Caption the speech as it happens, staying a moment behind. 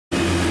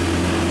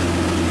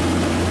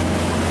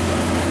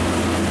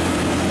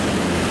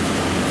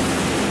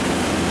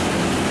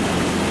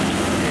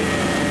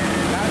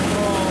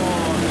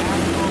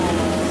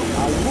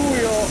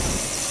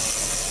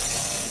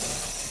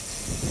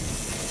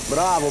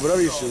Bravo,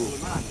 bravissimo.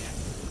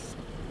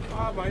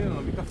 Ah, ma io non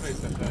ho mica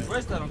fretta, sai.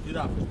 Questa non ti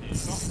dà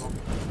fastidio? No.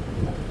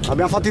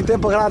 Abbiamo fatto in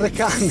tempo a creare le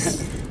canne.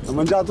 Ho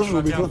mangiato subito.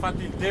 Abbiamo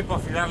fatto in tempo a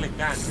filare le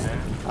canne,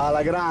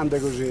 Alla grande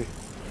così.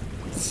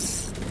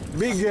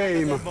 Big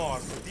game.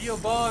 Dio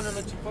buono,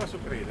 non ci posso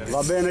credere.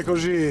 Va bene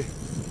così.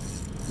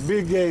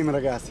 Big game,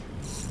 ragazzi.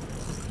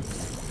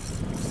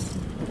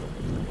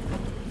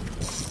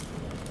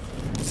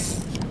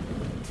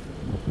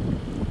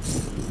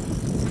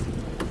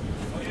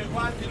 Io i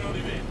guanti non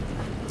li vedo.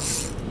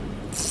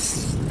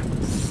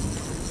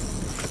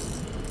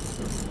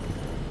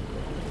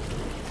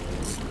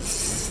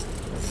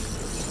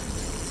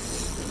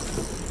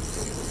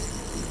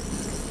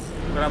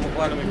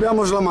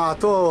 Abbiamo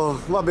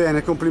slamato, va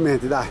bene,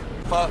 complimenti, dai.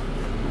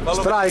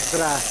 Strike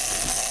 3.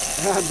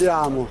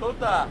 Andiamo.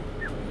 Ascolta,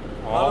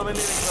 fallo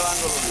venire in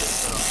quell'angolo lì.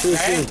 Sì,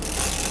 sì.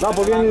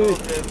 Dopo vieni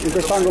in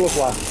quest'angolo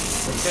qua.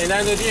 Stai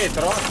andando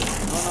dietro?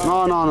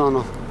 No, no, no,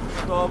 no.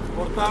 Sto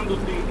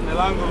portandoti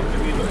nell'angolo che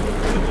vedo.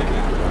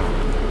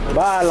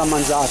 Bella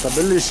mangiata,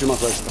 bellissima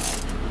questa.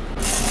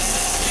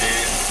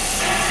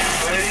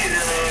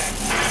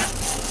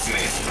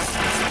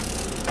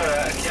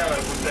 Chiama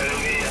e buttare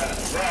via,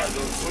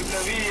 vado, butta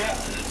via,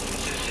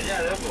 c'è il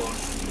segnale a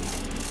bordo.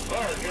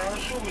 Guarda, chiamo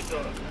subito,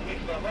 mi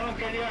fa, ma non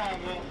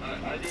caliamo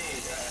a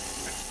dita.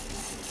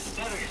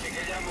 Guarda che se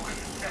caliamo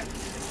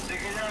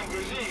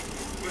così,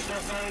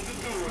 possiamo fare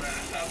tutt'una,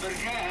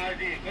 perché a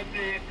dita,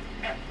 infatti,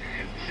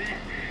 sì,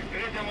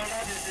 vedete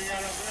mandate il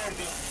segnale a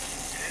bordo,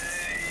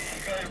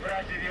 con i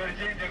bracci di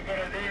Argenti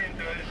ancora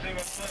dentro, e siamo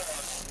a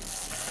posto.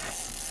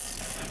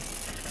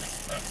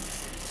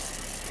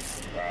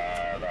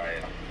 Dai.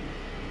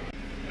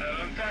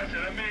 Lontano ce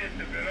la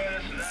mette, però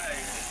adesso dai,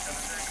 stiamo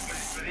facendo un po'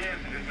 di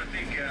esperienza, che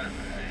fatica,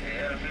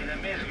 e alla fine del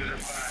mese cosa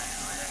fai?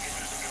 Non è neanche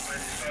giusto che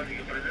prendi i soldi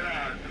che prende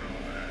l'altro.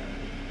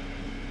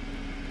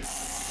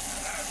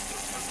 L'altro,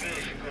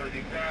 pesce, corre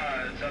di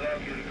qua, c'ha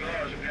l'occhio di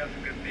coso,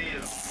 piatto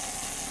cattivo.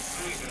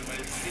 Lui per me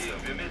il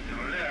ovviamente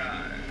non le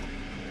ha.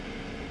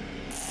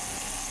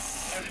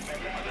 Oggi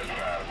parliamo del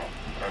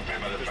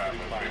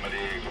fermo, prima di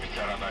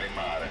cominciare ad andare in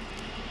mare.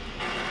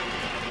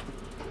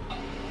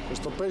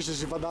 Questo pesce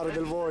si fa dare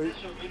del voi.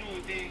 Sono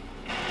venuti?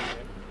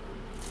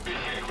 Sì,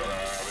 quella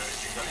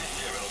verifica lì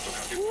è venuto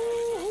cattivo.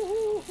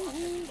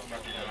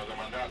 Stamattina l'ho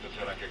domandato,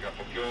 c'era anche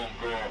Capo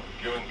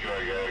Chionchio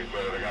e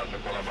quel ragazzo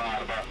con la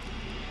barba.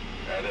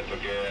 E ha detto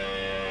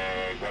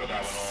che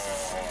guardavano,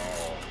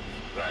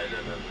 dai,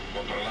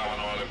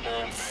 controllavano le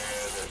pompe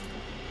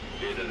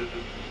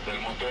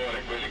del motore,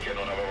 quelli che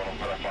non avevano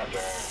ancora fatto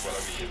quella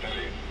visita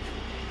lì.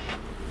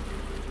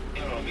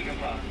 Io non l'ho mica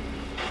fatto.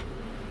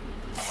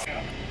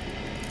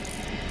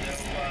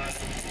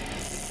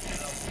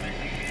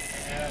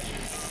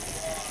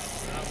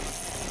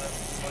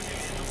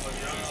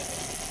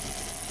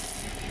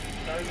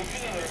 Il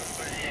confine non avrebbe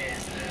per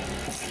niente,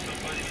 adesso un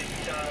po' di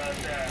vesticiare alla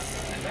terra,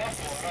 e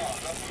dopo no,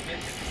 dopo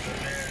invece per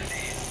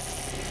venerdì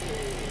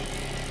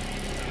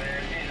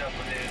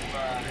dopo devi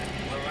fare,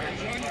 lo vorrei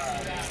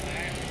fare.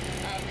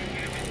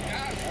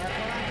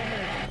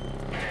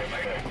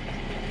 Magari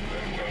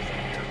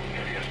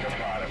non riesco a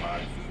fare,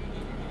 ma...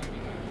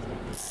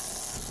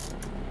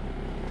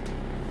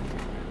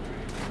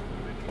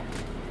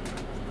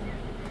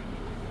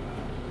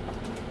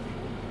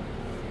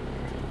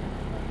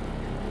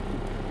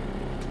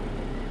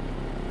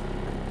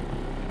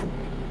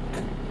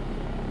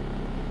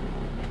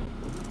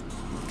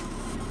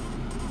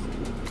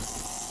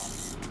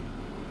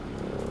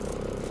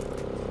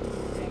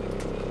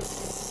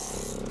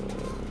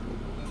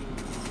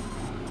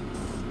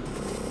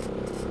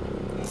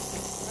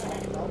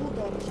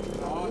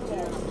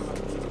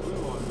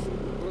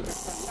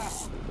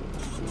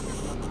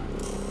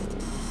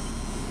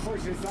 Poi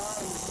se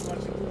sai, sulla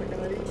cintura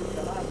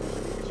canalitica, l'altro c'è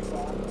mica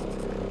 50.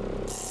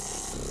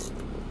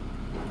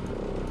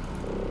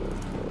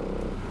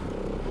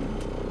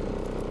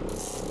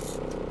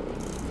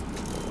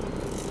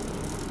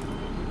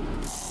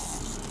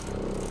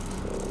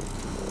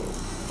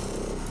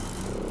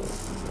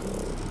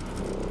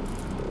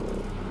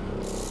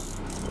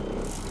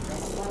 C'è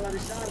una palla di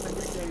salda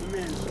qui che è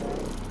immensa.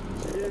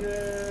 Se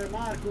viene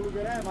Marco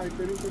Lugherè va in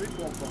tenuto di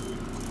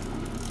poppa.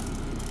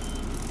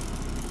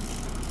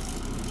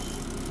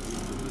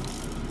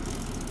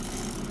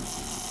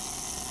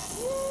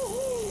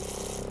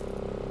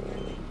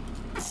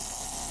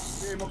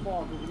 Ma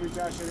poco,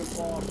 comincia a essere un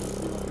po'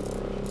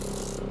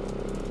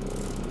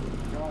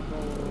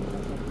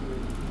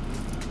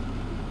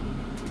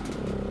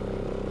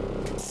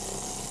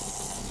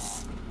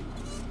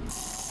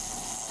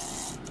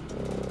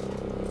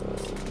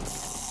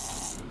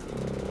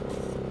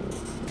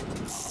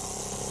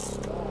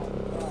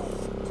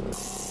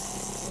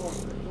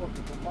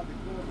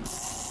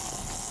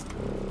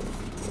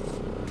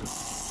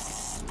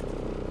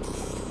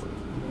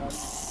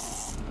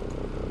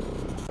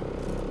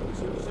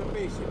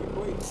 Che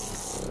poi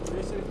deve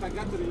essere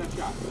taggato e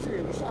rilasciato.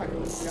 Sì, lo sai che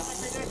non Non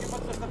sai neanche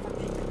fatto questa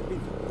fatica,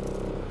 capito?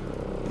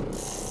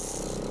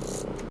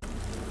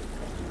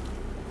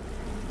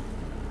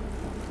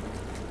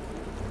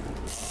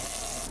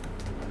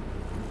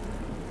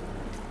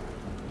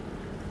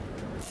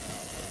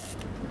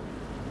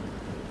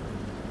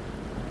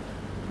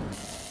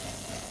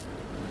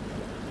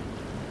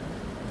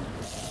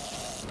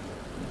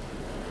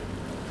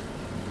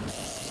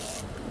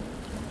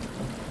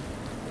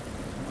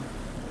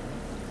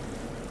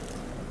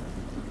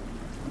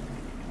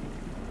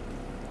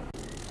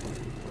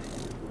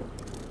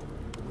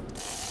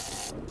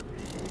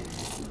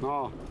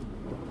 No.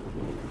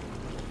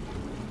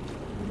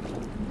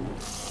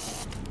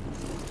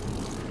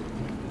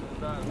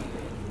 Andare,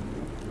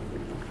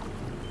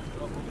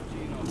 troppo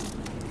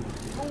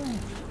vicino.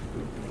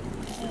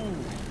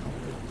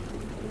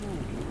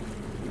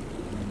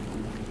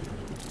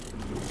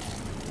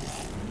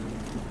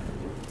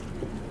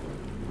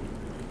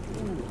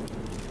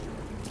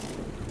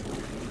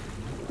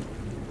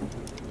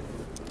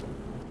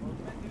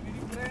 Smetti di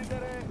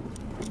riprendere.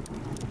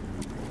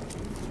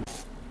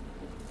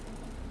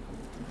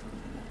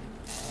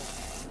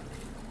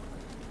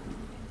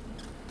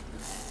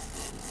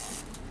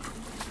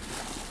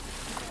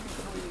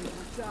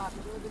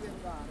 Dove devi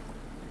andare?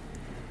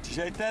 Ci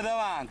sei te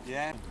davanti,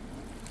 eh?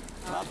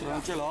 L'altro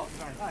non ce l'ho.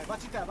 Vai,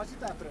 vacci te a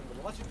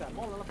prenderlo, vacci te,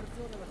 molla la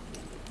pressione, vacci te.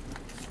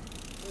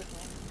 Questo?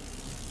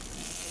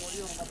 Come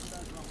io non vacci te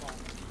nessuna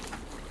parte.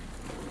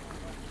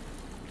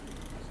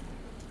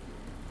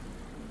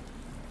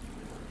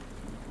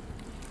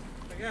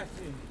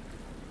 Ragazzi,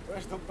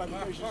 Questo è un bel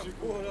pesce ma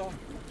sicuro.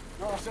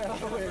 No, se la non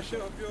ce la rovesci.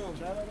 facevo più,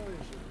 Se la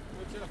rovesci.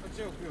 non ce la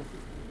facevo più.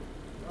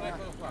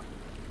 Eccolo qua.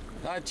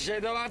 Dai, ci sei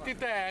davanti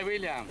te,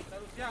 William.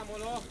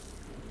 Salutiamolo.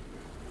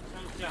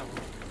 Salutiamo.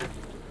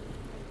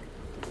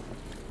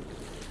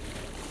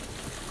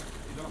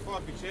 Ti do la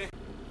forbice?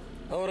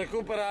 Oh,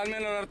 recupera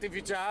almeno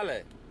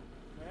l'artificiale.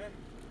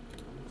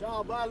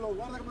 Ciao bello,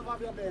 guarda come va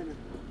via bene.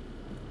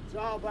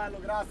 Ciao bello,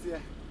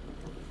 grazie.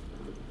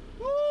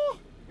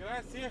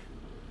 Grazie.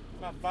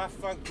 Ma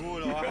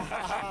vaffanculo.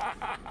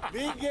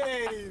 Big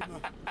game!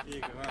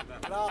 Figa, guarda.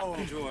 Bravo!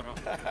 Ti giuro.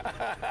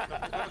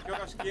 Dopo quello che ho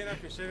la schiena,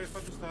 che se avessi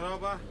fatto sta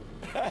roba,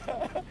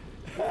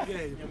 Big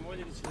game! mia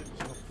moglie dice che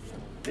ce l'ho.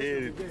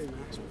 Big game,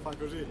 si fa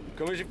così.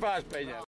 Come si fa a spegnere?